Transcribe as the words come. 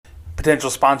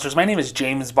Potential sponsors. My name is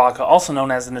James Baca, also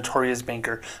known as the Notorious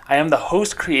Banker. I am the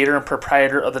host, creator, and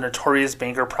proprietor of the Notorious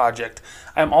Banker Project.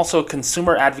 I am also a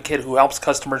consumer advocate who helps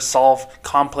customers solve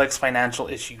complex financial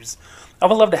issues. I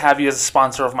would love to have you as a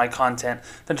sponsor of my content.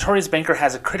 The Notorious Banker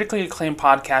has a critically acclaimed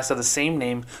podcast of the same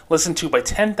name, listened to by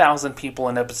 10,000 people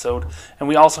an episode, and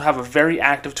we also have a very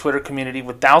active Twitter community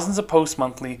with thousands of posts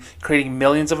monthly, creating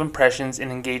millions of impressions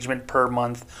and engagement per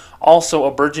month. Also,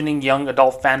 a burgeoning young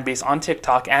adult fan base on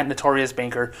TikTok at Notorious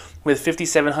Banker with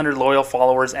 5,700 loyal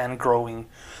followers and growing.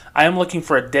 I am looking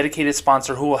for a dedicated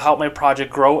sponsor who will help my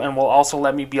project grow and will also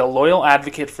let me be a loyal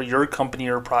advocate for your company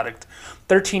or product.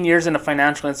 13 years in a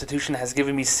financial institution has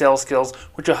given me sales skills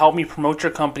which will help me promote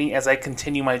your company as I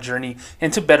continue my journey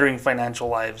into bettering financial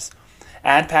lives.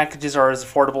 Ad packages are as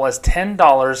affordable as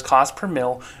 $10 cost per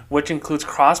mil, which includes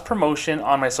cross-promotion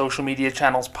on my social media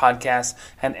channels, podcasts,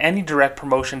 and any direct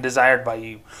promotion desired by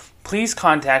you. Please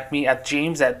contact me at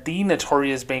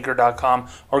james@thenotoriousbanker.com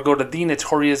or go to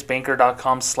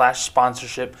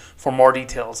thenotoriousbanker.com/sponsorship for more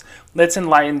details. Let's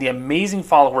enlighten the amazing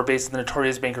follower base of the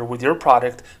Notorious Banker with your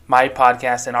product, my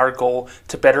podcast, and our goal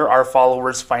to better our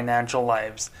followers' financial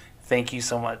lives. Thank you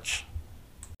so much.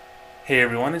 Hey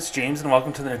everyone, it's James and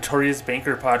welcome to the Notorious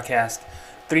Banker podcast.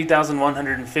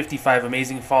 3,155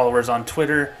 amazing followers on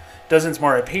Twitter. Dozens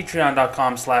more at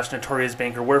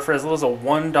patreon.com/notoriousbanker, where for as little as a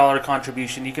 $1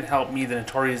 contribution, you can help me, the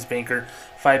Notorious Banker,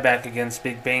 fight back against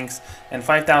big banks. And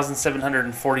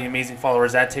 5,740 amazing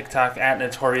followers at TikTok at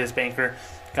Notorious Banker.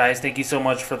 Guys, thank you so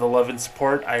much for the love and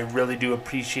support. I really do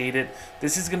appreciate it.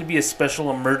 This is going to be a special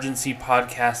emergency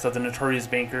podcast of the Notorious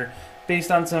Banker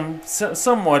based on some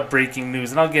somewhat breaking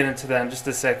news, and I'll get into that in just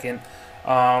a second,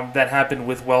 that happened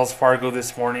with Wells Fargo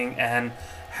this morning, and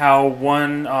how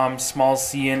one small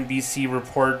CNBC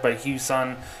report by Hugh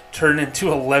turned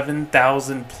into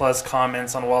 11,000 plus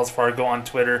comments on Wells Fargo on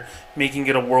Twitter, making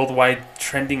it a worldwide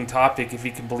trending topic, if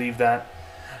you can believe that.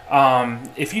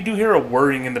 If you do hear a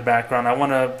whirring in the background, I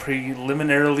want to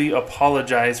preliminarily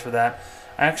apologize for that.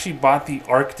 I actually bought the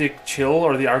Arctic Chill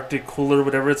or the Arctic Cooler,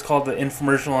 whatever it's called, the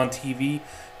infomercial on TV,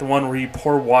 the one where you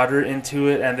pour water into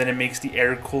it and then it makes the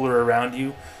air cooler around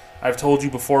you. I've told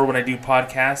you before when I do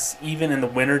podcasts, even in the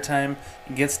wintertime,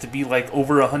 it gets to be like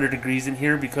over 100 degrees in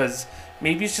here because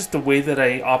maybe it's just the way that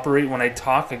I operate when I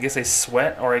talk. I guess I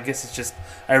sweat, or I guess it's just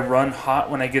I run hot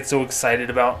when I get so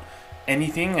excited about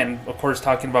anything. And of course,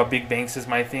 talking about big banks is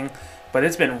my thing. But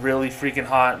it's been really freaking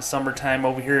hot summertime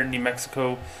over here in New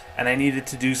Mexico, and I needed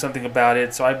to do something about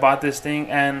it. So I bought this thing,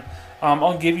 and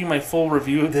I'll give you my full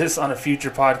review of this on a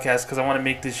future podcast because I want to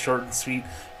make this short and sweet.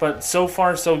 But so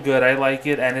far, so good. I like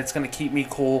it, and it's going to keep me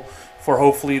cool for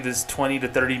hopefully this 20 to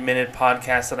 30 minute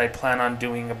podcast that I plan on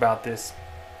doing about this.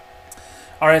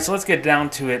 All right, so let's get down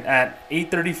to it. At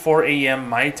 8:34 a.m.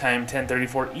 my time,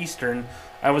 10:34 Eastern,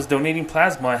 I was donating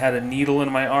plasma. I had a needle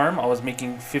in my arm. I was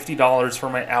making $50 for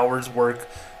my hour's work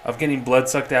of getting blood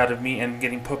sucked out of me and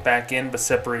getting put back in, but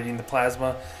separating the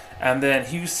plasma. And then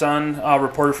Hugh Sun, a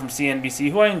reporter from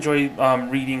CNBC, who I enjoy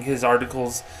reading his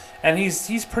articles, and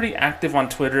he's pretty active on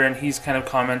Twitter, and he's kind of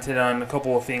commented on a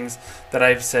couple of things that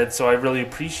I've said, so I really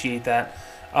appreciate that.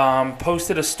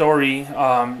 Posted a story.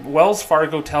 Wells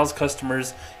Fargo tells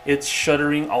customers it's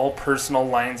shuttering all personal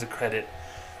lines of credit.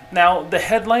 Now, the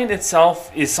headline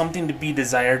itself is something to be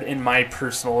desired in my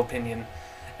personal opinion,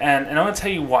 and I'm going to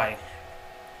tell you why.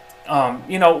 A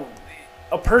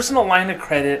personal line of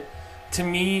credit, to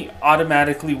me,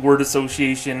 automatically word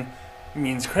association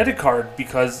means credit card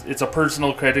because it's a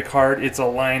personal credit card, it's a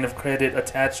line of credit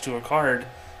attached to a card.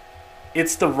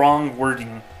 It's the wrong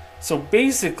wording. So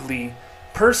basically,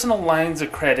 personal lines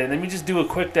of credit, let me just do a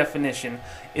quick definition,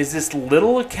 is this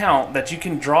little account that you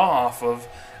can draw off of.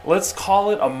 Let's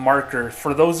call it a marker.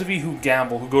 For those of you who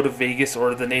gamble, who go to Vegas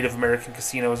or the Native American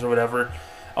casinos or whatever,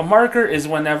 a marker is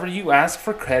whenever you ask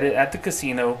for credit at the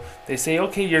casino, they say,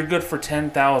 okay, you're good for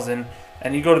 $10,000,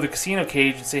 and you go to the casino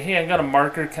cage and say, hey, I got a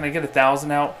marker, can I get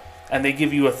 $1,000 out? And they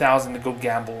give you $1,000 to go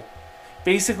gamble.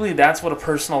 Basically, that's what a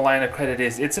personal line of credit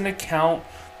is. It's an account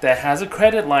that has a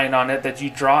credit line on it that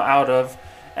you draw out of,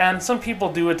 and some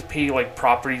people do it to pay like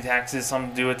property taxes,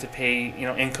 some do it to pay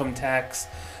income tax.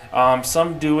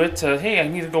 Some do it to, hey, I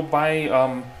need to go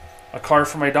buy a car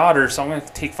for my daughter, so I'm going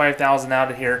to take $5,000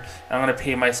 out of here, and I'm going to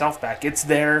pay myself back. It's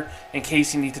there in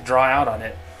case you need to draw out on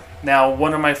it. Now,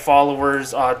 one of my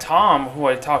followers, Tom, who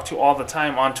I talk to all the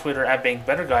time on Twitter at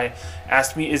BankBetterGuy,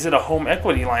 asked me, is it a home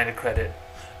equity line of credit?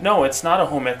 No, it's not a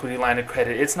home equity line of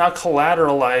credit. It's not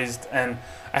collateralized, and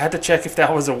I had to check if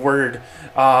that was a word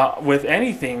with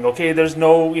anything. Okay, there's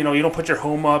no, you don't put your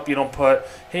home up. You don't put,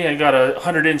 hey, I got a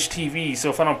 100-inch TV, so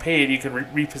if I don't pay it, you can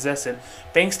repossess it.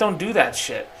 Banks don't do that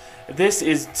shit. This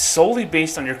is solely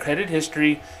based on your credit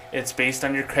history. It's based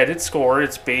on your credit score.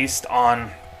 It's based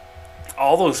on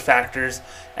all those factors.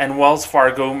 And Wells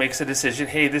Fargo makes a decision.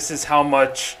 Hey, this is how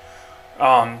much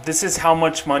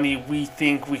money we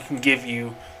think we can give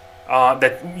you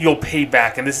that you'll pay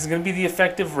back, and this is going to be the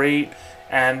effective rate,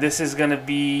 and this is going to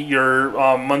be your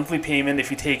monthly payment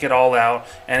if you take it all out,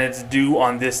 and it's due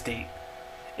on this date.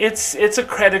 It's a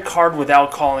credit card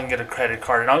without calling it a credit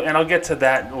card, and I'll get to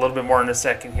that a little bit more in a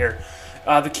second here.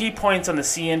 The key points on the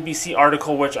CNBC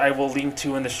article, which I will link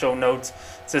to in the show notes,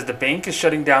 says the bank is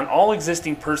shutting down all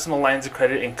existing personal lines of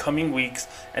credit in coming weeks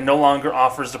and no longer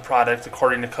offers the product,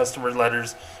 according to customer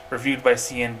letters reviewed by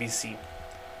CNBC.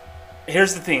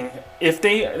 Here's the thing.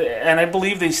 And I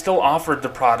believe they still offered the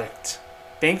product.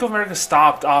 Bank of America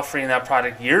stopped offering that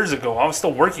product years ago. I was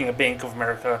still working at Bank of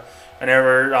America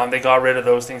whenever they got rid of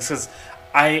those things, because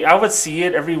I would see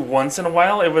it every once in a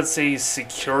while. It would say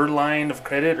secure line of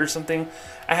credit or something.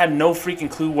 I had no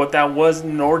freaking clue what that was,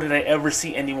 nor did I ever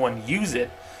see anyone use it.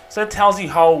 So that tells you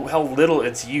how little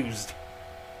it's used.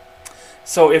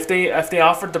 So if they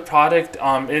offered the product,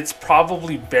 it's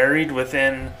probably buried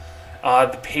within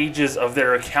the pages of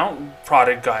their account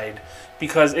product guide,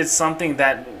 because it's something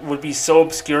that would be so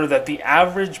obscure that the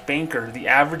average banker, the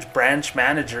average branch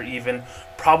manager even,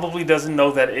 probably doesn't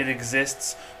know that it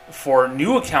exists for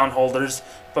new account holders,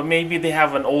 but maybe they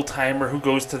have an old timer who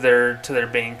goes to their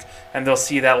bank and they'll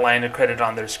see that line of credit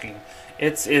on their screen.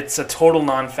 It's a total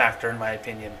non-factor in my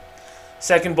opinion.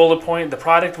 Second bullet point, the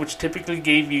product, which typically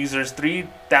gave users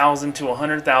 $3,000 to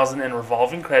 $100,000 in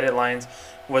revolving credit lines,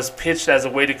 was pitched as a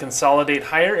way to consolidate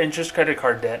higher interest credit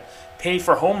card debt, pay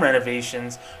for home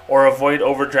renovations, or avoid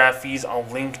overdraft fees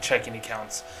on linked checking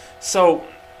accounts. So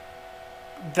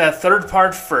the third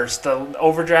part first, the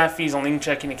overdraft fees on linked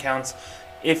checking accounts.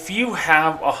 If you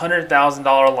have a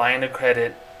 $100,000 line of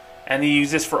credit and you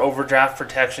use this for overdraft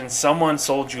protection, someone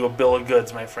sold you a bill of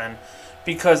goods, my friend.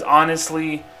 Because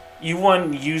honestly, you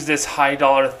wouldn't use this high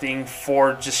dollar thing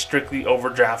for just strictly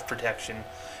overdraft protection.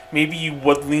 Maybe you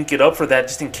would link it up for that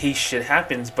just in case shit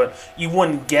happens, but you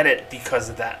wouldn't get it because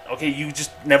of that. Okay, you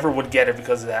just never would get it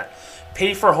because of that.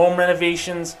 Pay for home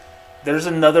renovations. There's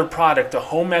another product, a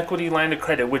home equity line of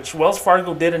credit, which Wells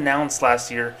Fargo did announce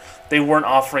last year. They weren't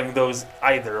offering those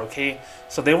either, okay?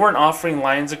 So they weren't offering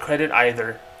lines of credit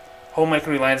either. Home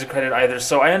equity lines of credit either.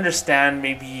 So I understand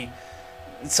maybe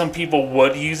some people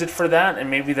would use it for that, and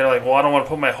maybe they're like, well, I don't want to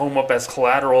put my home up as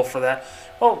collateral for that.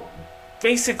 Well,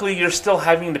 basically, you're still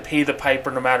having to pay the piper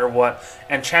no matter what,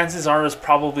 and chances are it's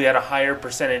probably at a higher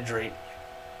percentage rate.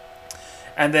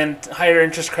 And then higher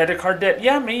interest credit card debt,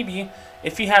 yeah, maybe.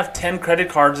 If you have 10 credit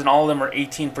cards and all of them are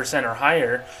 18% or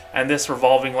higher, and this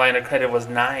revolving line of credit was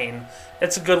 9%,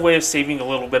 it's a good way of saving a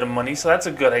little bit of money, so that's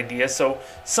a good idea. So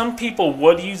some people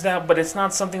would use that, but it's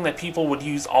not something that people would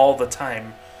use all the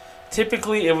time.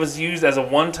 Typically, it was used as a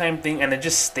one-time thing, and it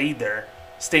just stayed there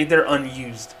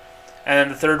unused. And then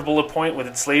the third bullet point, with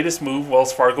its latest move,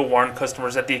 Wells Fargo warned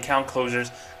customers that the account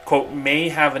closures, quote, may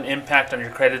have an impact on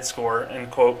your credit score, end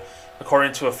quote,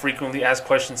 according to a frequently asked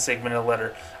questions segment in the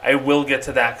letter. I will get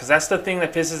to that, because that's the thing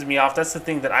that pisses me off. That's the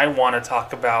thing that I want to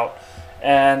talk about.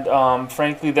 And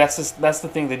frankly, that's the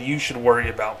thing that you should worry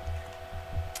about.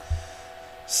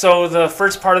 So the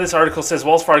first part of this article says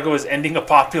Wells Fargo is ending a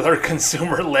popular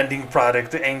consumer lending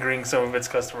product, angering some of its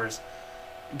customers.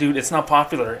 Dude, it's not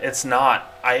popular. It's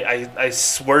not. I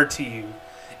swear to you,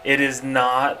 it is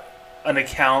not an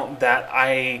account that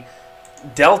I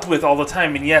dealt with all the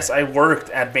time. And yes, I worked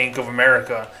at Bank of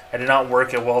America. I did not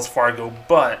work at Wells Fargo,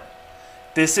 but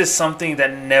this is something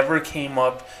that never came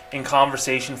up in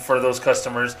conversation for those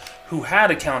customers who had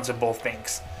accounts at both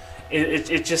banks.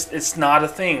 It's not a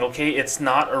thing, okay? It's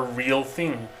not a real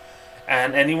thing.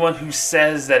 And anyone who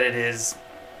says that it is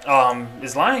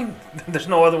lying. There's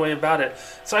no other way about it.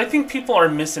 So I think people are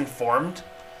misinformed.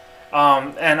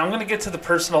 And I'm going to get to the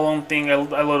personal loan thing. I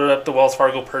loaded up the Wells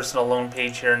Fargo personal loan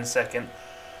page here in a second.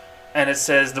 And it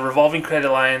says the revolving credit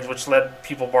lines, which let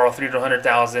people borrow $300,000 to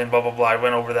 $100,000, blah, blah, blah. I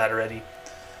went over that already.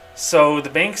 So the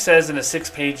bank says in a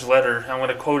 6-page letter, I'm going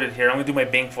to quote it here. I'm going to do my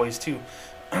bank voice too.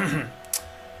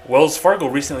 Wells Fargo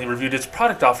recently reviewed its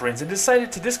product offerings and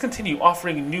decided to discontinue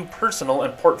offering new personal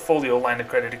and portfolio line of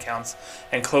credit accounts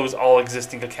and close all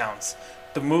existing accounts.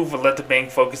 The move would let the bank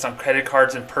focus on credit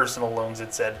cards and personal loans,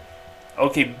 it said.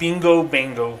 Okay, bingo,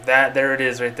 bango. There it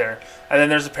is right there. And then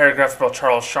there's a paragraph about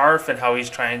Charles Scharf and how he's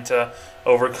trying to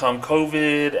overcome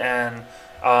COVID and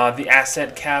the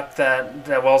asset cap that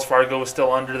Wells Fargo was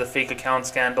still under, the fake account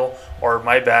scandal, or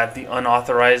my bad, the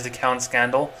unauthorized account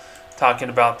scandal, talking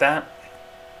about that.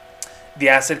 The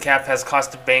asset cap has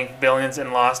cost the bank billions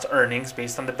in lost earnings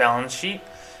based on the balance sheet.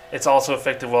 It's also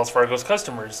affected Wells Fargo's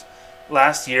customers.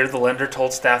 Last year, the lender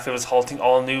told staff it was halting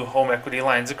all new home equity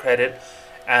lines of credit,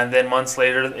 and then months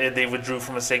later, they withdrew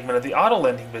from a segment of the auto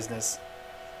lending business.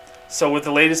 So with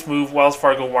the latest move, Wells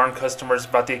Fargo warned customers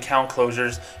about the account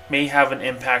closures may have an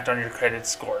impact on your credit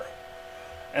score.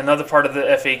 Another part of the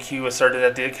FAQ asserted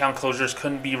that the account closures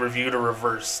couldn't be reviewed or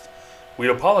reversed. We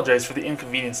apologize for the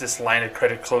inconvenience this line of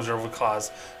credit closure would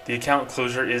cause. The account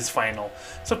closure is final.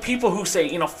 So people who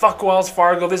say, fuck Wells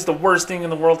Fargo, this is the worst thing in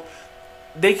the world,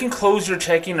 they can close your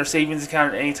checking or savings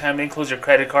account at any time. They can close your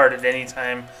credit card at any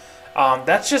time.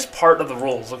 That's just part of the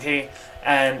rules, okay?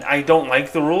 And I don't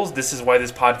like the rules. This is why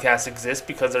this podcast exists,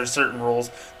 because there's certain rules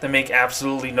that make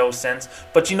absolutely no sense.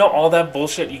 But all that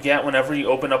bullshit you get whenever you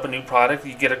open up a new product,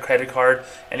 you get a credit card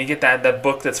and you get that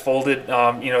book that's folded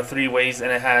 3 ways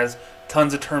and it has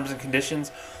tons of terms and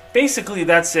conditions. Basically,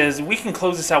 that says we can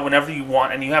close this out whenever you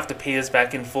want and you have to pay us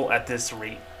back in full at this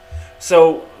rate.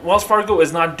 So Wells Fargo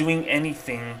is not doing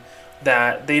anything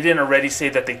that they didn't already say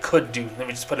that they could do. Let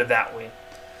me just put it that way.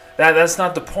 That's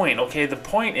not the point, okay? The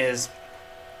point is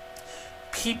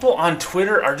people on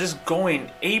Twitter are just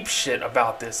going apeshit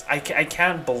about this. I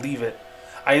can't believe it.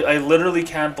 I literally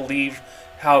can't believe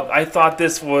how I thought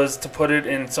this was, to put it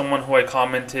in someone who I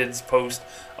commented's post,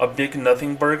 a big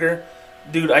nothing burger.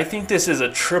 Dude, I think this is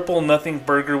a triple nothing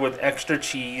burger with extra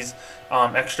cheese,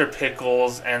 extra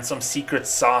pickles, and some secret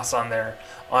sauce on there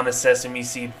on a sesame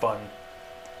seed bun.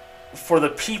 For the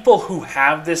people who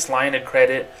have this line of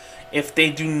credit, if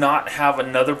they do not have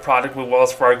another product with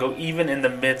Wells Fargo, even in the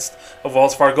midst of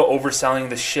Wells Fargo overselling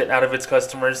the shit out of its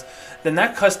customers, then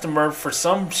that customer, for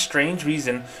some strange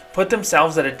reason, put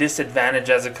themselves at a disadvantage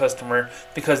as a customer,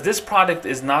 because this product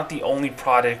is not the only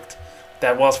product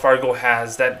that Wells Fargo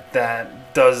has that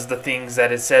does the things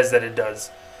that it says that it does.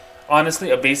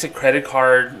 Honestly, a basic credit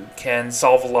card can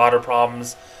solve a lot of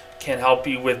problems, can help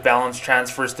you with balance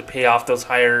transfers to pay off those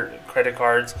higher credit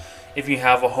cards. If you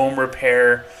have a home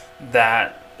repair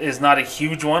that is not a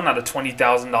huge one, not a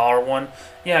 $20,000 one,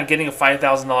 getting a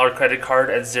 $5,000 credit card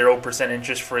at 0%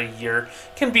 interest for a year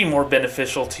can be more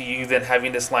beneficial to you than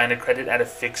having this line of credit at a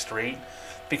fixed rate.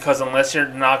 Because unless you're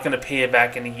not going to pay it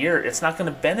back in a year, it's not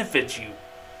going to benefit you.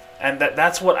 And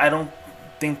that's what I don't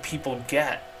think people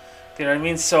get. You know what I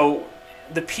mean? So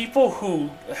the people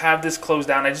who have this closed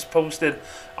down, I just posted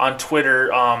on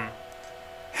Twitter,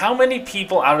 how many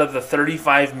people out of the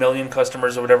 35 million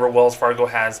customers or whatever Wells Fargo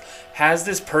has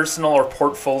this personal or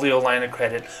portfolio line of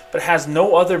credit, but has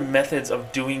no other methods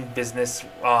of doing business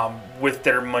with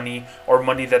their money or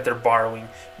money that they're borrowing,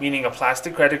 meaning a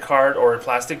plastic credit card or a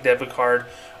plastic debit card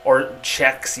or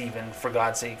checks even, for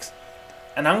God's sakes.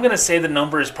 And I'm going to say the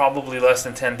number is probably less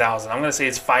than 10,000. I'm going to say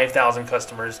it's 5,000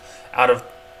 customers out of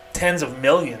tens of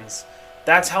millions.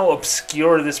 That's how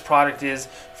obscure this product is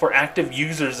for active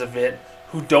users of it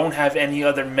who don't have any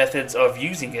other methods of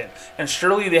using it. And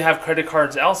surely they have credit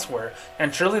cards elsewhere.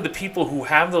 And surely the people who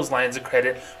have those lines of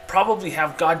credit probably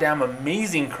have goddamn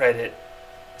amazing credit.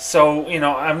 So,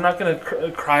 I'm not going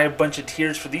to cry a bunch of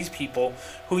tears for these people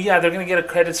who, they're going to get a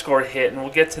credit score hit, and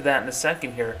we'll get to that in a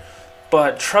second here.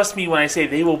 But trust me when I say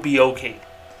they will be okay.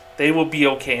 They will be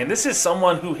okay. And this is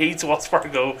someone who hates Wells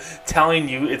Fargo telling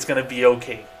you it's going to be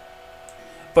okay.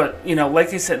 But,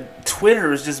 like I said,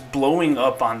 Twitter is just blowing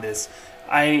up on this.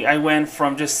 I went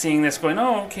from just seeing this going,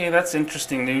 oh, okay, that's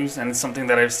interesting news, and it's something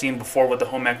that I've seen before with the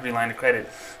home equity line of credit,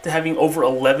 to having over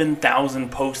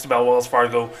 11,000 posts about Wells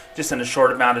Fargo just in a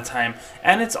short amount of time.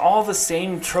 And it's all the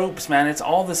same tropes, man. It's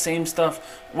all the same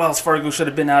stuff. Wells Fargo should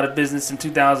have been out of business in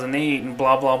 2008, and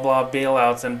blah, blah, blah,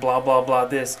 bailouts, and blah, blah, blah,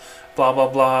 this, blah, blah,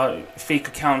 blah, fake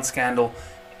account scandal.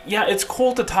 Yeah, it's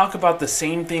cool to talk about the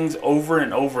same things over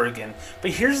and over again. But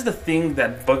here's the thing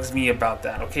that bugs me about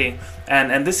that, okay?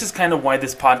 And this is kind of why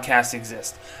this podcast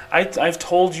exists. I've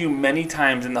told you many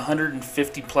times in the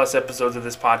 150 plus episodes of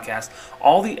this podcast,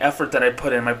 all the effort that I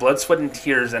put in, my blood, sweat, and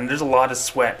tears, and there's a lot of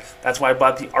sweat. That's why I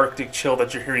bought the Arctic Chill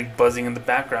that you're hearing buzzing in the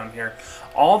background here.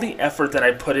 All the effort that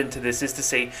I put into this is to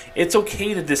say it's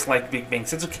okay to dislike big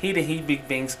banks. It's okay to hate big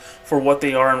banks for what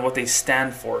they are and what they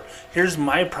stand for. Here's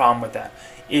my problem with that.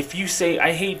 If you say,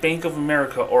 I hate Bank of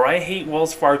America, or I hate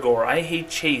Wells Fargo, or I hate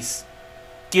Chase,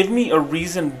 give me a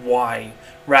reason why,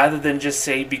 rather than just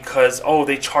say because,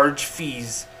 they charge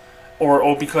fees,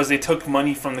 or because they took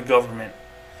money from the government.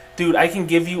 Dude, I can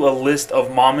give you a list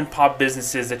of mom and pop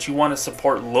businesses that you want to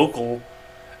support local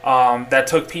that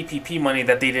took PPP money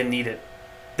that they didn't need it.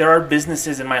 There are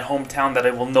businesses in my hometown that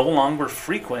I will no longer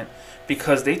frequent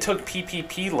because they took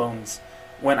PPP loans,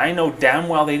 when I know damn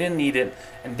well they didn't need it,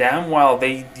 and damn well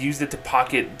they used it to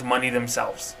pocket the money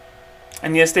themselves.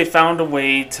 And yes, they found a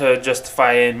way to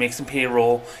justify it, make some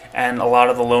payroll, and a lot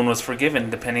of the loan was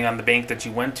forgiven depending on the bank that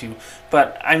you went to.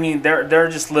 But I mean, there are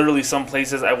just literally some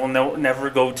places I will never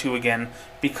go to again,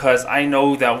 because I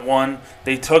know that, one,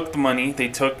 they took the money, they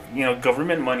took,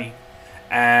 government money,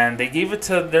 and they gave it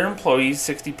to their employees,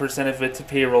 60% of it to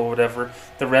payroll, whatever.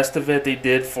 The rest of it they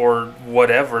did for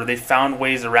whatever. They found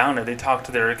ways around it. They talked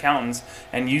to their accountants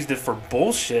and used it for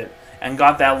bullshit and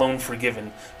got that loan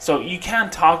forgiven. So you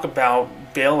can't talk about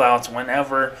bailouts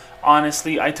whenever.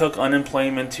 Honestly, I took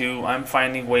unemployment too. I'm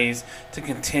finding ways to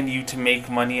continue to make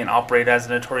money and operate as a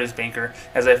notorious banker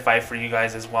as I fight for you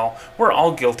guys as well. We're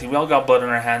all guilty. We all got blood on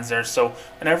our hands there. So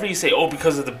whenever you say, oh,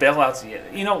 because of the bailouts,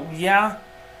 yeah.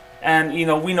 And,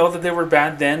 we know that they were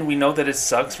bad then. We know that it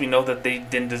sucks. We know that they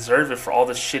didn't deserve it for all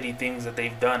the shitty things that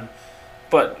they've done.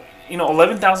 But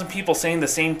 11,000 people saying the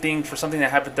same thing for something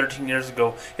that happened 13 years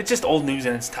ago. It's just old news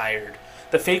and it's tired.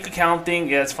 The fake account thing,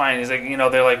 yeah, it's fine. It's like,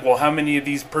 they're like, well, how many of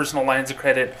these personal lines of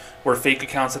credit were fake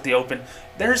accounts that they opened?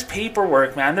 There's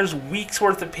paperwork, man. There's weeks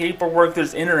worth of paperwork.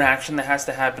 There's interaction that has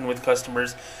to happen with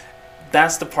customers.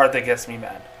 That's the part that gets me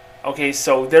mad. Okay,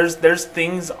 so there's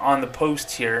things on the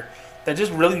post here that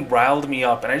just really riled me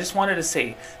up. And I just wanted to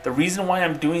say, the reason why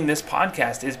I'm doing this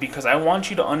podcast is because I want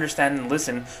you to understand and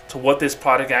listen to what this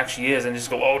product actually is, and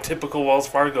just go, oh, typical Wells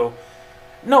Fargo.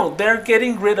 No, they're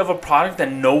getting rid of a product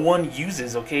that no one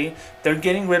uses, okay? They're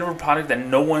getting rid of a product that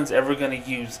no one's ever going to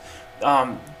use.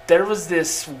 There was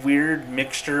this weird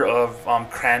mixture of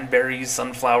cranberries,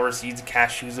 sunflower seeds,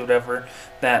 cashews, whatever,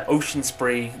 that Ocean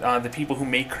Spray, the people who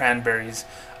make cranberries,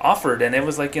 offered. And it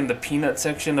was like in the peanut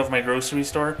section of my grocery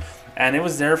store. And it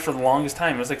was there for the longest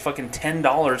time. It was like fucking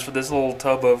 $10 for this little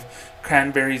tub of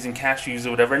cranberries and cashews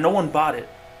or whatever. And no one bought it.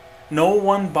 No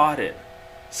one bought it.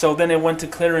 So then it went to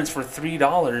clearance for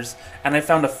 $3, and I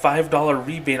found a $5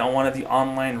 rebate on one of the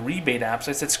online rebate apps.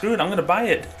 I said, screw it, I'm going to buy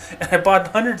it. And I bought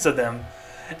hundreds of them.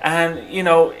 And,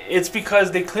 it's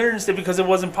because they clearanced it because it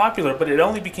wasn't popular, but it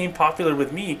only became popular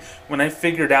with me when I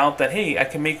figured out that, hey, I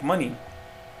can make money.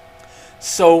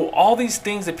 So all these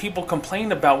things that people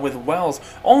complain about with Wells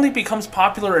only becomes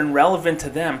popular and relevant to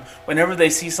them whenever they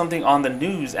see something on the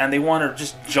news and they want to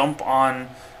just jump on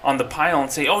the pile and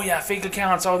say, oh yeah, fake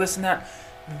accounts, all this and that.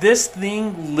 This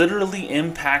thing literally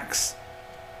impacts,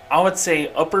 I would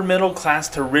say, upper middle class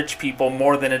to rich people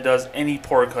more than it does any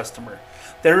poor customer.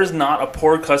 There is not a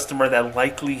poor customer that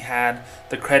likely had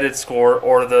the credit score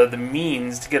or the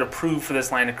means to get approved for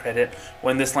this line of credit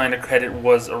when this line of credit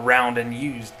was around and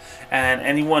used. And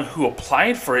anyone who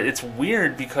applied for it, it's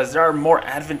weird because there are more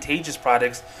advantageous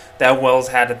products that Wells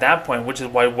had at that point, which is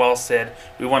why Wells said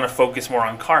we want to focus more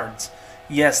on cards.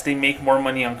 Yes, they make more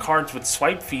money on cards with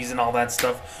swipe fees and all that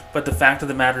stuff, but the fact of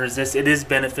the matter is this, it is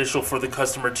beneficial for the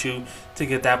customer to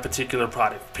get that particular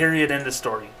product. Period, end of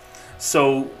story.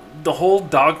 So the whole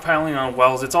dogpiling on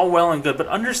Wells, it's all well and good, but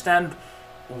understand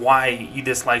why you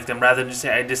dislike them rather than just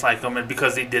say I dislike them and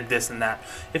because they did this and that.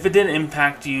 If it didn't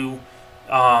impact you,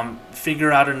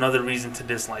 figure out another reason to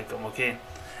dislike them, okay?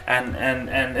 And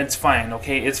it's fine,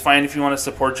 okay? It's fine if you want to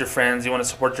support your friends, you want to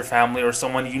support your family or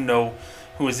someone you know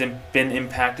who has been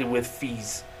impacted with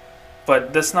fees.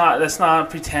 But let's not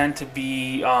pretend to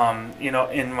be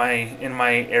in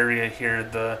my area here,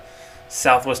 the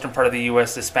southwestern part of the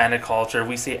U.S. Hispanic culture,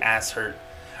 we say ass hurt.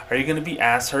 Are you going to be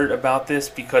ass hurt about this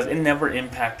because it never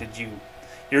impacted you?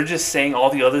 You're just saying all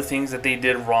the other things that they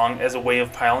did wrong as a way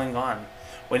of piling on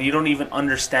when you don't even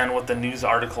understand what the news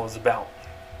article is about.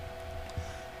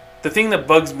 The thing that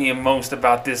bugs me most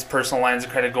about this personal lines of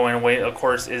credit going away, of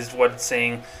course, is what it's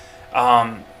saying.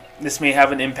 This may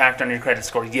have an impact on your credit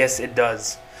score. Yes, it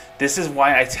does. This is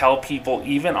why I tell people,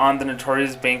 even on the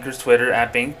Notorious Bankers Twitter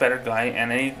at BankBetterGuy,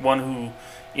 and anyone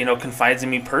who confides in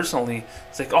me personally,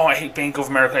 it's like, oh, I hate Bank of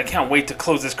America. I can't wait to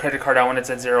close this credit card out when it's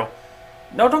at zero.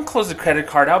 No, don't close the credit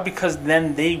card out because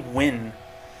then they win.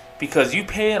 Because you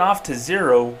pay it off to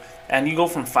zero and you go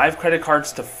from 5 credit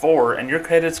cards to 4 and your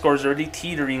credit score is already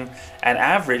teetering at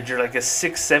average. You're like a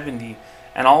 670.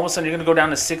 And all of a sudden you're going to go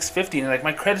down to 650. And you're like,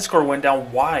 my credit score went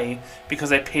down. Why?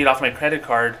 Because I paid off my credit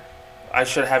card. I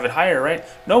should have it higher, right?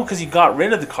 No, because you got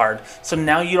rid of the card. So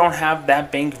now you don't have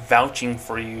that bank vouching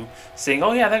for you, saying,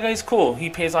 oh yeah, that guy's cool. He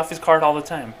pays off his card all the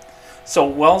time. So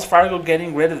Wells Fargo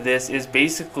getting rid of this is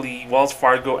basically Wells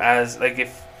Fargo as, like,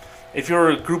 if you're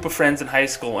a group of friends in high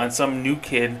school and some new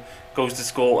kid goes to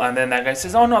school and then that guy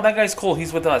says, oh no, that guy's cool,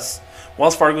 he's with us.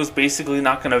 Wells Fargo is basically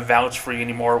not going to vouch for you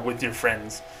anymore with your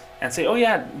friends and say, oh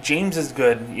yeah, James is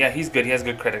good. Yeah, he's good. He has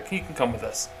good credit. He can come with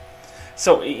us.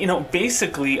 So,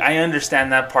 basically, I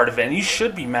understand that part of it, and you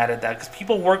should be mad at that because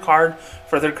people work hard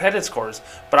for their credit scores.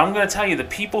 But I'm going to tell you, the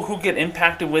people who get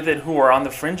impacted with it, who are on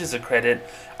the fringes of credit,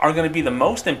 are going to be the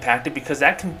most impacted because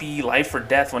that can be life or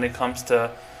death when it comes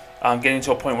to getting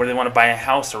to a point where they want to buy a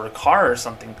house or a car or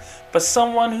something. But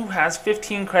someone who has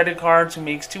 15 credit cards, who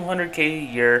makes $200K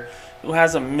a year, who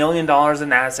has $1 million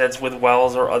in assets with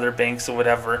Wells or other banks or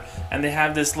whatever, and they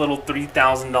have this little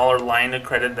 $3,000 line of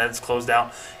credit that's closed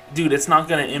out, dude, it's not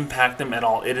going to impact them at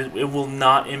all. It will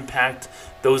not impact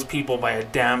those people by a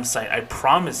damn sight. I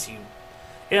promise you.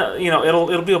 Yeah,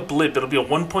 it'll be a blip. It'll be a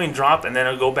 1 point drop, and then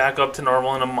it'll go back up to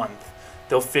normal in a month.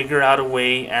 They'll figure out a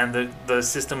way, and the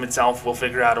system itself will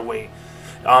figure out a way.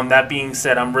 That being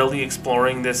said, I'm really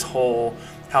exploring this whole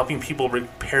helping people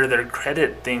repair their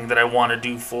credit thing that I want to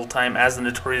do full time as a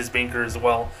notorious banker as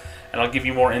well. And I'll give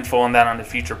you more info on that on a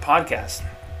future podcast.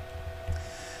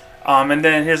 And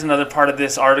then here's another part of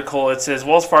this article. It says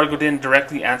Wells Fargo didn't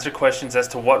directly answer questions as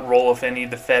to what role, if any,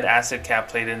 the Fed asset cap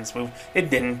played in this move. It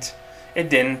didn't,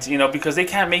 because they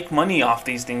can't make money off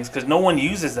these things because no one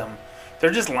uses them. They're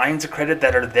just lines of credit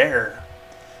that are there.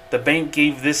 The bank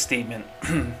gave this statement,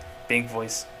 bank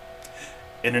voice.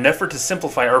 In an effort to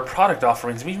simplify our product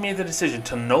offerings, we've made the decision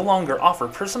to no longer offer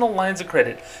personal lines of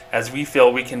credit as we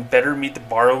feel we can better meet the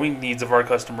borrowing needs of our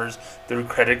customers through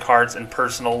credit cards and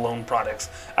personal loan products.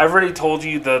 I've already told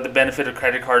you the benefit of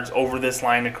credit cards over this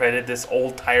line of credit, this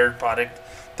old tired product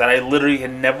that I literally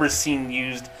had never seen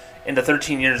used in the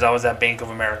 13 years I was at Bank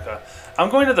of America. I'm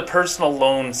going to the personal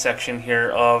loan section here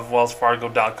of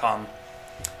wellsfargo.com.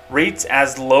 Rates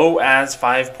as low as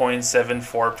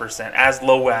 5.74%. As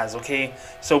low as, okay?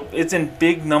 So it's in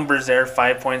big numbers there,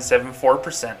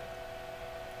 5.74%.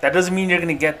 That doesn't mean you're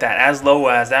going to get that. As low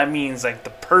as, that means like the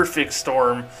perfect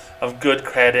storm of good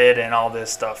credit and all this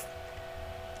stuff.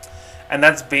 And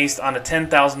that's based on a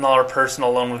 $10,000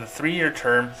 personal loan with a 3-year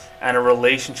term and a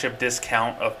relationship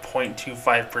discount of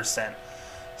 0.25%.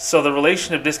 So the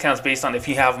relationship discount is based on if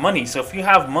you have money. So if you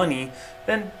have money,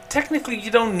 then technically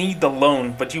you don't need the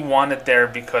loan, but you want it there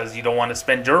because you don't want to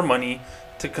spend your money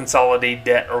to consolidate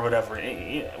debt or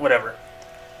whatever.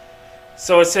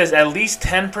 So it says at least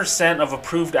 10% of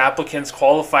approved applicants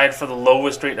qualified for the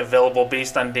lowest rate available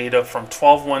based on data from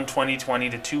 12/1/2020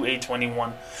 to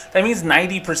 2/8/21. That means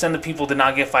 90% of people did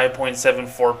not get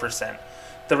 5.74%.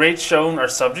 The rates shown are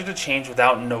subject to change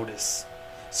without notice.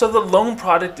 So the loan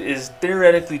product is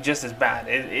theoretically just as bad.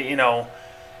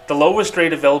 The lowest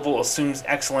rate available assumes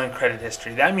excellent credit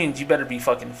history. That means you better be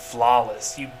fucking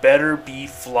flawless. You better be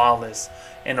flawless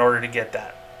in order to get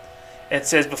that. It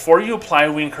says, before you apply,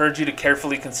 we encourage you to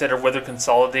carefully consider whether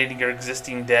consolidating your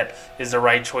existing debt is the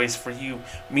right choice for you.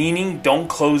 Meaning, don't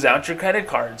close out your credit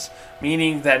cards.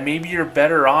 Meaning that maybe you're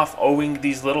better off owing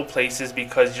these little places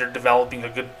because you're developing a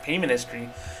good payment history.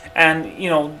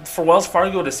 And, for Wells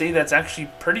Fargo to say that's actually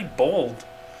pretty bold.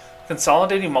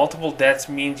 Consolidating multiple debts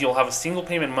means you'll have a single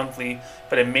payment monthly,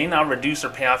 but it may not reduce or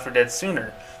pay off your debt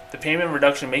sooner. The payment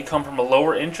reduction may come from a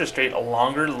lower interest rate, a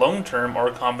longer loan term, or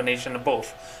a combination of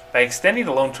both. By extending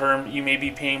the loan term, you may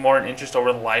be paying more in interest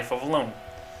over the life of a loan.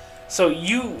 So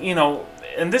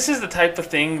and this is the type of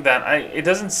thing that it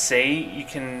doesn't say you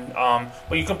can,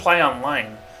 you can apply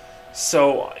online.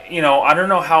 So, I don't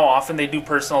know how often they do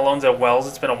personal loans at Wells.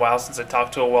 It's been a while since I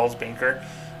talked to a Wells banker.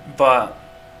 But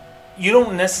you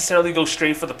don't necessarily go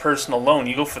straight for the personal loan.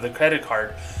 You go for the credit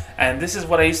card. And this is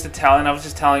what I used to tell, and I was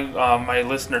just telling my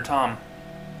listener, Tom.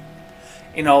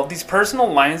 These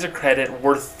personal lines of credit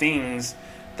were things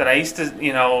that I used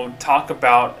to, talk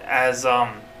about as,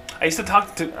 I used to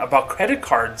talk about credit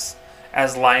cards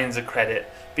as lines of credit.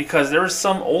 Because there were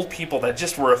some old people that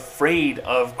just were afraid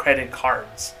of credit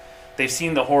cards. They've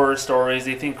seen the horror stories.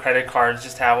 They think credit cards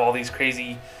just have all these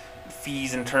crazy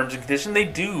fees and terms and conditions. They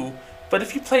do. But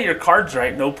if you play your cards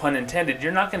right, no pun intended,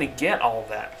 you're not going to get all of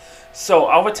that. So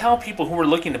I would tell people who were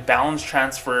looking to balance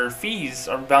transfer fees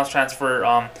or balance transfer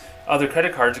other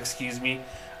credit cards,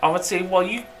 I would say, well,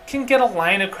 you can get a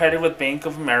line of credit with Bank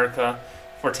of America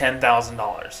for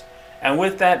 $10,000. And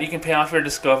with that, you can pay off your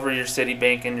Discover, your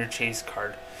Citibank, and your Chase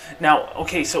card. Now,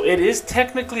 okay, so it is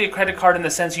technically a credit card in the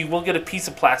sense you will get a piece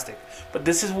of plastic. But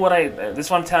this is what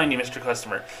I'm telling you, Mr.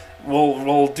 Customer.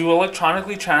 We'll do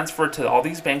electronically transfer to all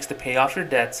these banks to pay off your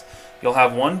debts. You'll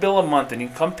have one bill a month, and you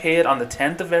come pay it on the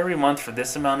 10th of every month for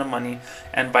this amount of money,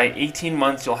 and by 18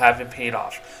 months, you'll have it paid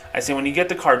off. I say, when you get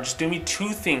the card, just do me two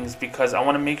things because I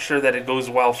want to make sure that it goes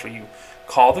well for you.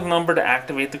 Call the number to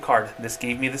activate the card. This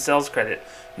gave me the sales credit.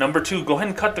 Number two, go ahead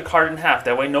and cut the card in half.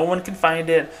 That way no one can find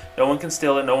it, no one can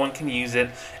steal it, no one can use it.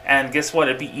 And guess what?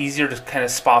 It'd be easier to kind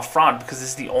of spot fraud because this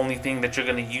is the only thing that you're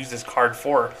going to use this card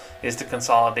for is to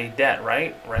consolidate debt,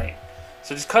 right? Right.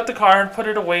 So just cut the card, put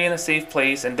it away in a safe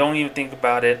place, and don't even think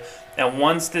about it. And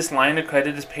once this line of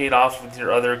credit is paid off with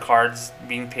your other cards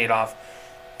being paid off,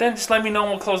 then just let me know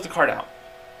and we'll close the card out.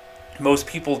 Most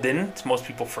people didn't. Most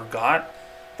people forgot.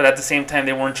 But at the same time,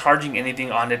 they weren't charging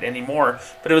anything on it anymore.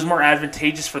 But it was more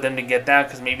advantageous for them to get that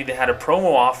because maybe they had a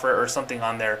promo offer or something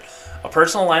on there. A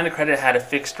personal line of credit had a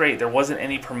fixed rate. There wasn't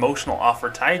any promotional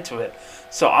offer tied to it.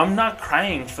 So I'm not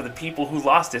crying for the people who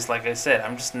lost this, like I said.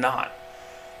 I'm just not.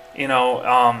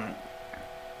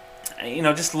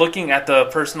 Just looking at the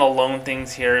personal loan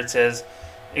things here, it says,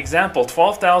 example,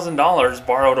 $12,000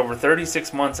 borrowed over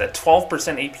 36 months at 12%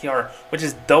 APR, which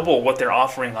is double what they're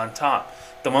offering on top.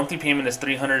 The monthly payment is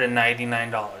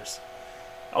 $399.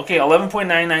 Okay,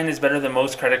 11.99 is better than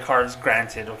most credit cards,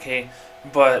 granted, okay?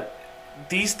 But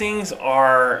these things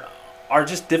are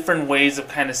just different ways of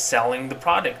kind of selling the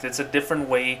product. It's a different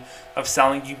way of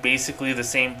selling you basically the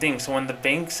same thing. So when the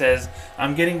bank says,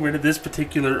 I'm getting rid of this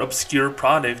particular obscure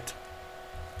product,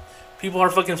 people are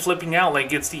fucking flipping out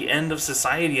like it's the end of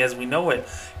society as we know it.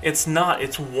 It's not.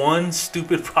 It's one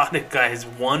stupid product, guys.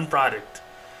 One product.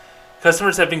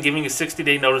 Customers have been giving a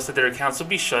 60-day notice that their accounts will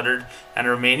be shuttered and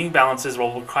remaining balances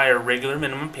will require regular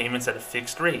minimum payments at a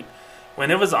fixed rate. When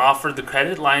it was offered, the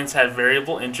credit lines had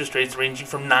variable interest rates ranging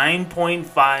from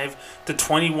 9.5 to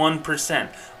 21%.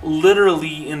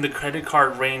 Literally in the credit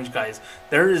card range, guys.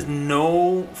 There is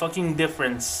no fucking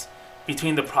difference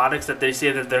between the products that they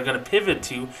say that they're going to pivot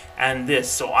to and this.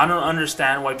 So I don't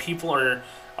understand why people are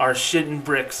shitting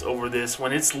bricks over this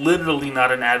when it's literally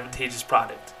not an advantageous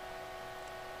product.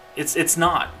 It's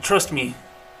not. Trust me.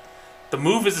 The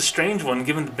move is a strange one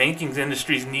given the banking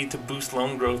industry's need to boost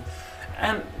loan growth.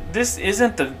 And this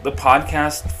isn't the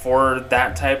podcast for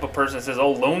that type of person that says,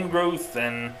 oh, loan growth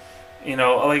and,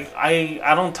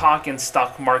 I don't talk in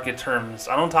stock market terms.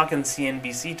 I don't talk in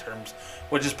CNBC terms,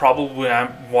 which is probably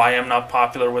why I'm not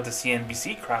popular with the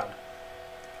CNBC crowd.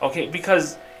 Okay,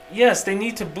 because, yes, they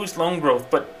need to boost loan growth,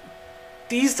 but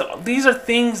these are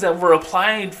things that were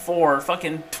applied for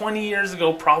fucking 20 years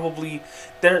ago probably.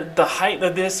 The height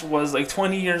of this was like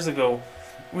 20 years ago.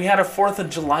 We had a 4th of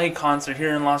July concert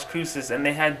here in Las Cruces, and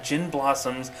they had Gin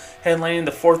Blossoms headlining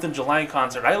the 4th of July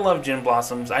concert. I love Gin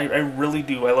Blossoms. I really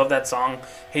do. I love that song,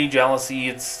 Hey Jealousy.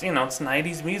 It's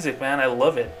 90s music, man. I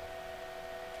love it.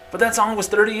 But that song was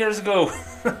 30 years ago.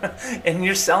 And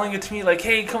you're selling it to me like,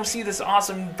 hey, come see this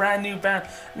awesome brand new band.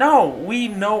 No, we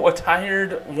know a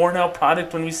tired, worn out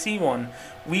product when we see one.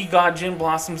 We got Gin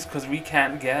Blossoms because we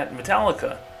can't get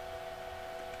Metallica.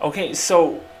 Okay,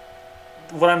 so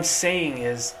what I'm saying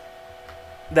is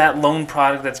that loan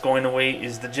product that's going away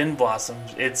is the Gin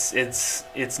Blossoms. It's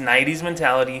 90s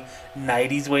mentality,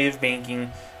 90s way of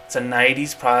banking. It's a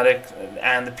 90s product,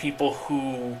 and the people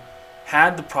who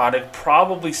had the product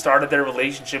probably started their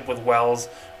relationship with Wells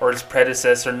or its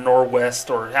predecessor Norwest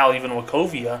or hell even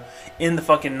Wachovia in the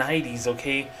fucking 90s,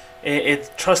 okay?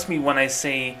 Trust me when I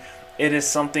say it is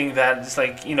something that it's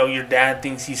like, your dad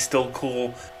thinks he's still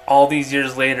cool all these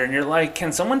years later, and you're like,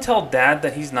 can someone tell dad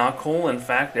that he's not cool? In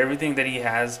fact, everything that he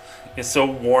has is so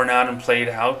worn out and played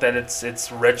out that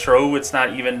it's retro, it's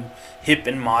not even hip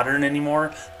and modern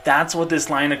anymore. That's what this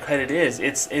line of credit is.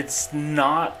 It's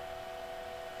not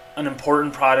an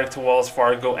important product to Wells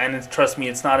Fargo, and trust me,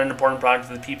 it's not an important product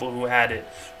to the people who had it,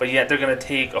 but yet they're going to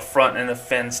take affront and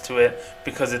offense to it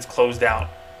because it's closed out.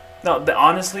 No,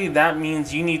 honestly, that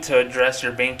means you need to address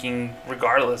your banking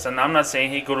regardless. And I'm not saying,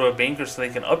 hey, go to a banker so they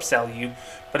can upsell you,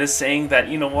 but it's saying that,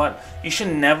 you know what, you should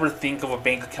never think of a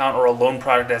bank account or a loan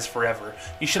product as forever.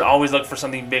 You should always look for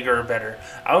something bigger or better.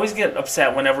 I always get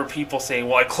upset whenever people say,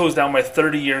 well, I closed out my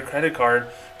 30-year credit card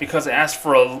because I asked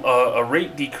for a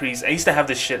rate decrease. I used to have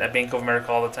this shit at Bank of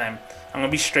America all the time. I'm going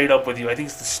to be straight up with you. I think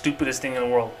it's the stupidest thing in the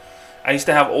world. I used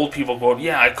to have old people go,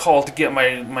 yeah, I called to get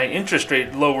my interest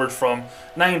rate lowered from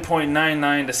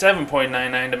 9.99 to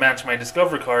 7.99 to match my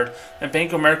Discover card, and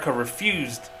Bank of America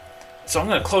refused. So I'm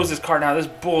going to close this card now. This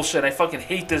bullshit. I fucking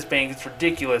hate this bank. It's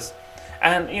ridiculous.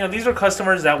 And, these were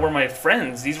customers that were my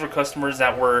friends. These were customers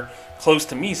that were close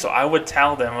to me. So I would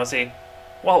tell them, I would say,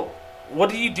 well, what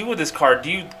do you do with this card?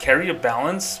 Do you carry a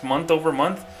balance month over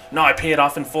month? No, I pay it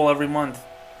off in full every month.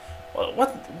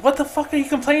 What the fuck are you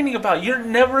complaining about? You're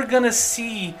never gonna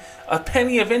see a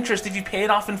penny of interest if you pay it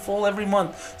off in full every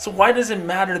month. So why does it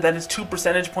matter that it's 2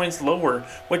 percentage points lower,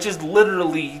 which is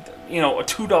literally, a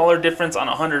 $2 difference on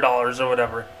 $100 or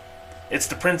whatever? It's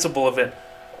the principle of it.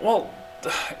 Well,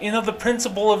 the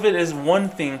principle of it is one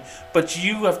thing, but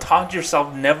you have taught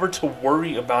yourself never to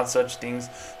worry about such things.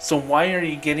 So why are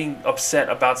you getting upset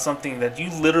about something that you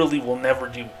literally will never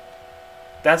do?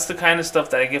 That's the kind of stuff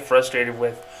that I get frustrated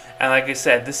with. And like I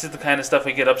said, this is the kind of stuff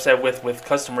I get upset with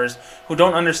customers who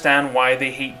don't understand why they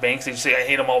hate banks. They just say, I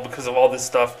hate them all because of all this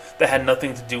stuff that had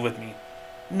nothing to do with me.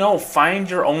 No, find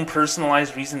your own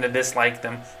personalized reason to dislike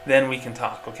them. Then we can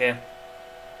talk, okay?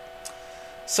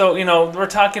 So, we're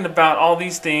talking about all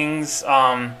these things.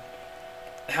 How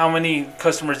many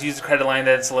customers use the credit line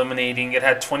that it's eliminating. It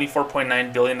had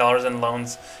 $24.9 billion in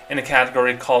loans in a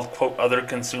category called, quote, other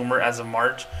consumer as of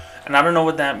March. And I don't know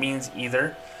what that means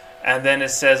either. And then it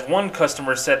says one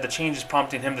customer said the change is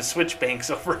prompting him to switch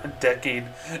banks over a decade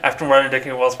after running a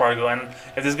decade of Wells Fargo. And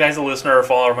if this guy's a listener or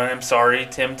follower, I'm sorry,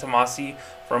 Tim Tomasi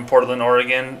from Portland,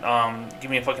 Oregon.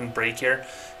 Give me a fucking break here.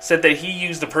 Said that he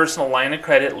used a personal line of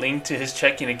credit linked to his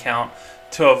checking account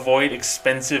to avoid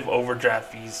expensive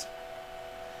overdraft fees.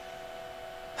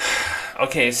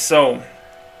 Okay, so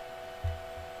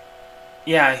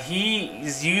yeah, he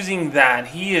is using that.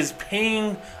 He is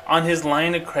paying on his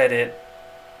line of credit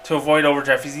to avoid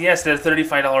overdraft fees. Yes, they're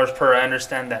 $35 per, I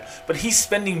understand that. But he's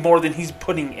spending more than he's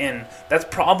putting in. That's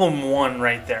problem one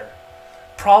right there.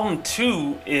 Problem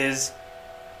two is,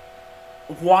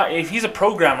 why, if he's a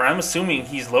programmer, I'm assuming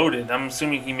he's loaded. I'm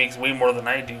assuming he makes way more than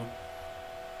I do.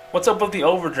 What's up with the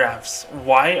overdrafts?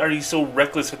 Why are you so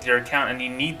reckless with your account and you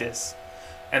need this?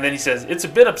 And then he says, it's a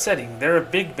bit upsetting. They're a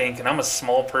big bank and I'm a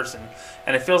small person.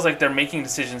 And it feels like they're making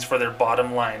decisions for their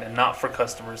bottom line and not for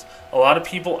customers. A lot of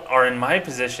people are in my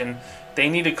position. They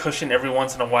need a cushion every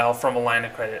once in a while from a line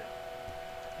of credit.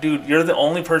 Dude, you're the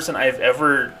only person I've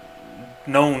ever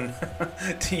known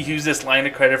to use this line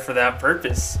of credit for that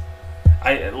purpose.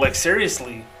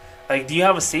 Seriously. Do you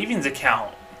have a savings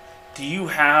account? Do you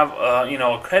have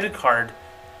a credit card?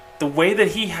 The way that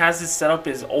he has it set up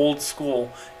is old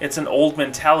school. It's an old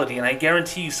mentality. And I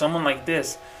guarantee you someone like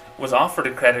this was offered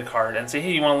a credit card and say,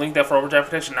 hey, you want to link that for overdraft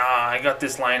protection? Nah, I got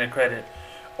this line of credit.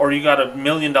 Or you got $1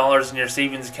 million in your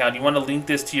savings account. You want to link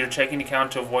this to your checking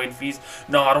account to avoid fees?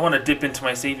 No, I don't want to dip into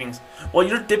my savings. Well,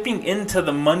 you're dipping into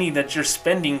the money that you're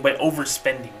spending by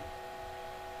overspending.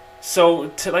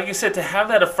 So, like I said, to have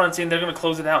that up front saying they're going to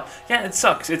close it out, yeah, it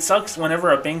sucks. It sucks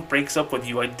whenever a bank breaks up with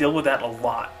you. I deal with that a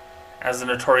lot as a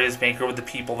notorious banker with the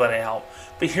people that I help.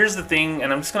 But here's the thing,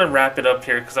 and I'm just going to wrap it up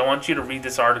here because I want you to read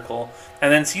this article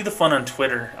and then see the fun on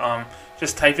Twitter.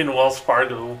 Just type in Wells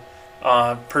Fargo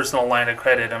personal line of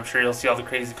credit. I'm sure you'll see all the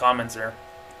crazy comments there.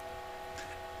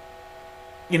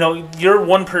 You're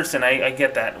one person. I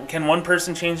get that. Can one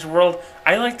person change the world?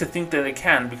 I like to think that it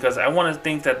can because I want to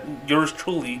think that yours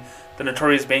truly, the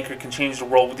notorious banker, can change the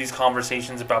world with these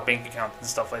conversations about bank accounts and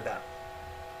stuff like that.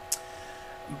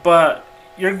 But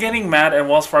you're getting mad at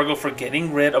Wells Fargo for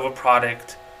getting rid of a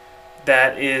product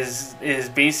that is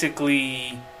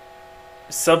basically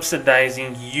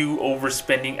subsidizing you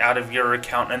overspending out of your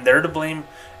account, and they're to blame?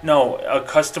 No, a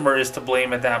customer is to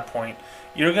blame at that point.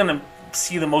 You're going to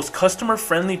see the most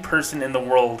customer-friendly person in the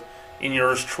world in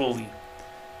yours truly.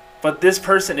 But this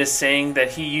person is saying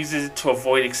that he uses it to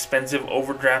avoid expensive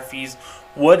overdraft fees.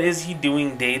 What is he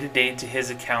doing day to day to his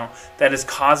account that is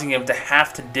causing him to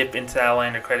have to dip into that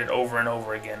line of credit over and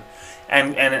over again?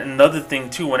 And another thing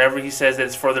too, whenever he says that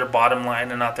it's for their bottom line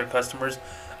and not their customers,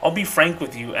 I'll be frank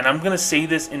with you, and I'm going to say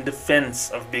this in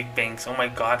defense of big banks. Oh my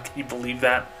God, can you believe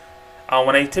that?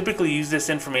 When I typically use this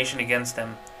information against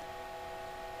them,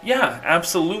 yeah,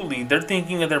 absolutely, they're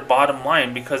thinking of their bottom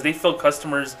line because they feel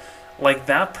customers like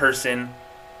that person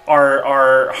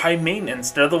are high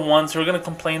maintenance. They're the ones who are going to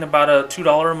complain about a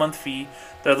 $2 a month fee.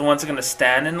 They're the ones who are going to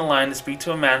stand in the line to speak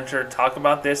to a manager, talk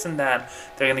about this and that.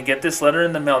 They're going to get this letter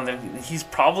in the mail, and he's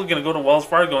probably going to go to Wells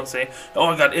Fargo and say, oh,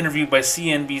 I got interviewed by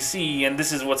CNBC, and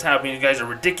this is what's happening. You guys are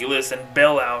ridiculous, and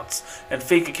bailouts, and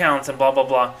fake accounts, and blah, blah,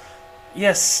 blah.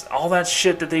 Yes, all that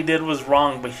shit that they did was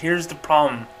wrong, but here's the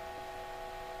problem.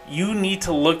 You need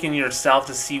to look in yourself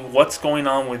to see what's going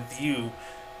on with you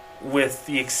with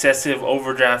the excessive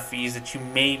overdraft fees that you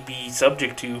may be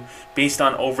subject to based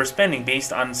on overspending,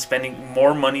 based on spending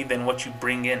more money than what you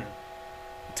bring in,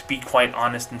 to be quite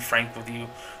honest and frank with you,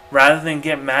 rather than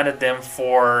get mad at them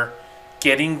for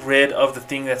getting rid of the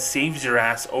thing that saves your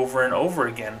ass over and over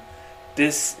again.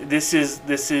 This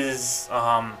is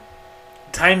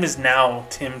time is now,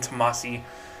 Tim Tomasi.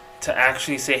 to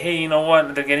actually say, hey, you know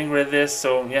what, they're getting rid of this,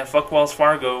 so yeah, fuck Wells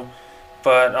Fargo.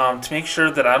 But to make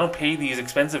sure that I don't pay these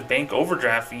expensive bank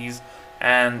overdraft fees,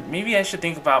 and maybe I should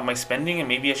think about my spending, and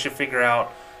maybe I should figure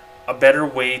out a better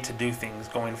way to do things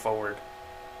going forward.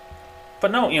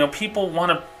 But no, people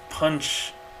want to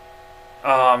punch,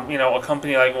 a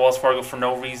company like Wells Fargo for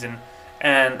no reason.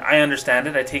 And I understand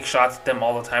it. I take shots at them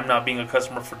all the time, not being a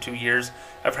customer for 2 years.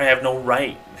 I probably have no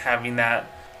right having that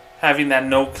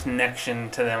no connection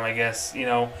to them, I guess,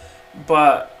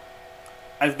 But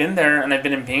I've been there and I've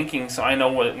been in banking, so I know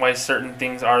why certain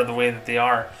things are the way that they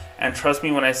are. And trust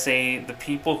me when I say the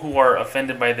people who are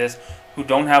offended by this, who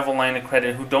don't have a line of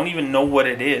credit, who don't even know what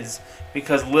it is,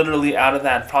 because literally out of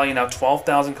that, probably now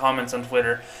 12,000 comments on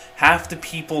Twitter, half the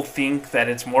people think that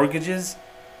it's mortgages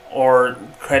or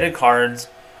credit cards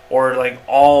or like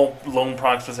all loan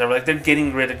products, whatever. Like they're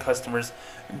getting rid of customers.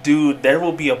 Dude, there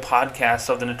will be a podcast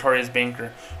of the Notorious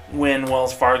Banker when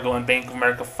Wells Fargo and Bank of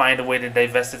America find a way to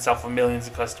divest itself of millions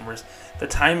of customers. The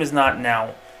time is not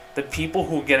now. The people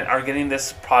who are getting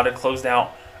this product closed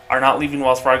out are not leaving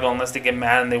Wells Fargo unless they get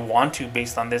mad and they want to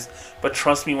based on this. But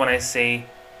trust me when I say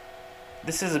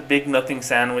this is a big nothing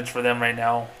sandwich for them right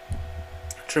now.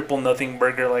 Triple nothing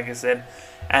burger, like I said.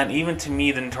 And even to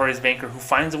me, the Notorious Banker, who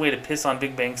finds a way to piss on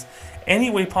big banks any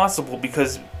way possible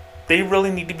because they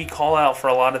really need to be called out for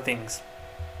a lot of things.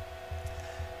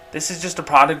 This is just a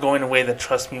product going away that,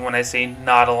 trust me when I say,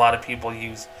 not a lot of people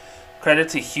use. Credit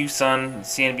to Hugh Sun,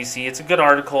 CNBC. It's a good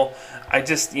article. I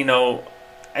just,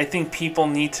 I think people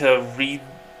need to read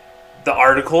the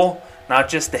article, not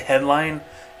just the headline,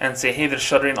 and say, hey, they're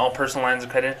shuttering all personal lines of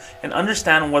credit, and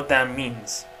understand what that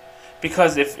means.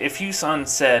 Because if Hugh Sun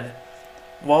said,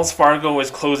 Wells Fargo is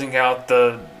closing out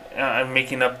I'm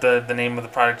making up the name of the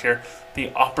product here,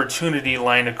 the Opportunity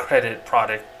Line of Credit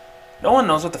product, no one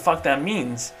knows what the fuck that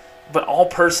means. But all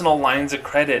personal lines of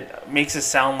credit makes it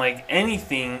sound like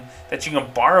anything that you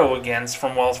can borrow against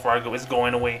from Wells Fargo is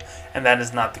going away, and that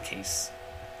is not the case.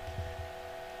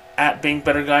 At Bank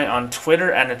Better Guy on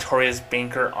Twitter, at Notorious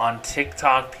Banker on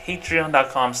TikTok,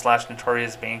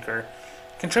 patreon.com/Notorious Banker.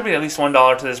 Contribute at least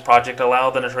 $1 to this project. Allow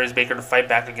the Notorious Banker to fight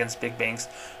back against big banks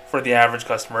for the average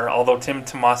customer. Although Tim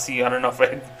Tomasi, I don't know if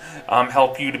I'd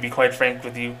help you, to be quite frank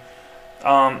with you.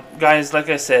 Guys, like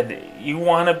I said, you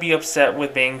want to be upset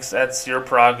with banks, that's your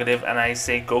prerogative, and I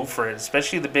say go for it,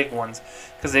 especially the big ones,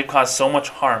 because they've caused so much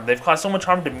harm. They've caused so much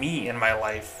harm to me in my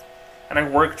life, and I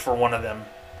worked for one of them.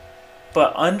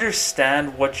 But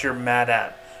understand what you're mad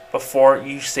at before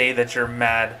you say that you're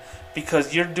mad,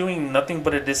 because you're doing nothing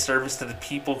but a disservice to the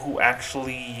people who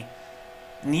actually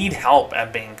need help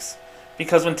at banks.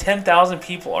 Because when 10,000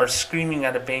 people are screaming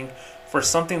at a bank for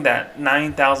something that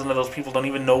 9,000 of those people don't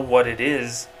even know what it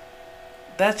is,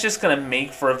 that's just going to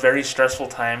make for a very stressful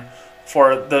time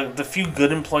for the few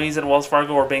good employees at Wells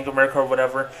Fargo or Bank of America or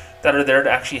whatever that are there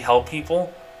to actually help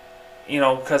people.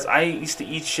 Because I used to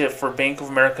eat shit for Bank of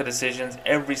America decisions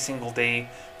every single day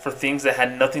for things that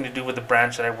had nothing to do with the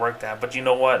branch that I worked at. But you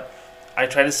know what? I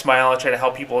try to smile, I try to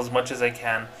help people as much as I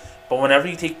can. But whenever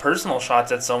you take personal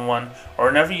shots at someone, or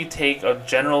whenever you take a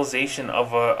generalization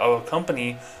of a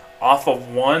company off of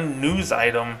one news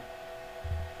item,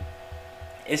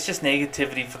 it's just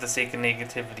negativity for the sake of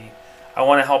negativity. I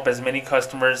want to help as many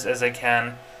customers as I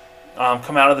can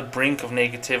come out of the brink of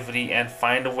negativity and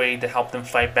find a way to help them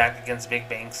fight back against big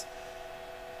banks.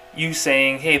 You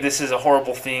saying, hey, this is a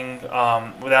horrible thing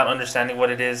without understanding what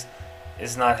it is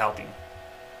not helping.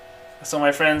 So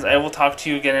my friends, I will talk to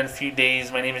you again in a few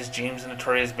days. My name is James, the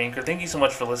Notorious Banker. Thank you so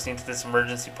much for listening to this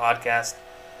emergency podcast.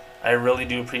 I really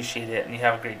do appreciate it, and you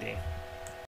have a great day.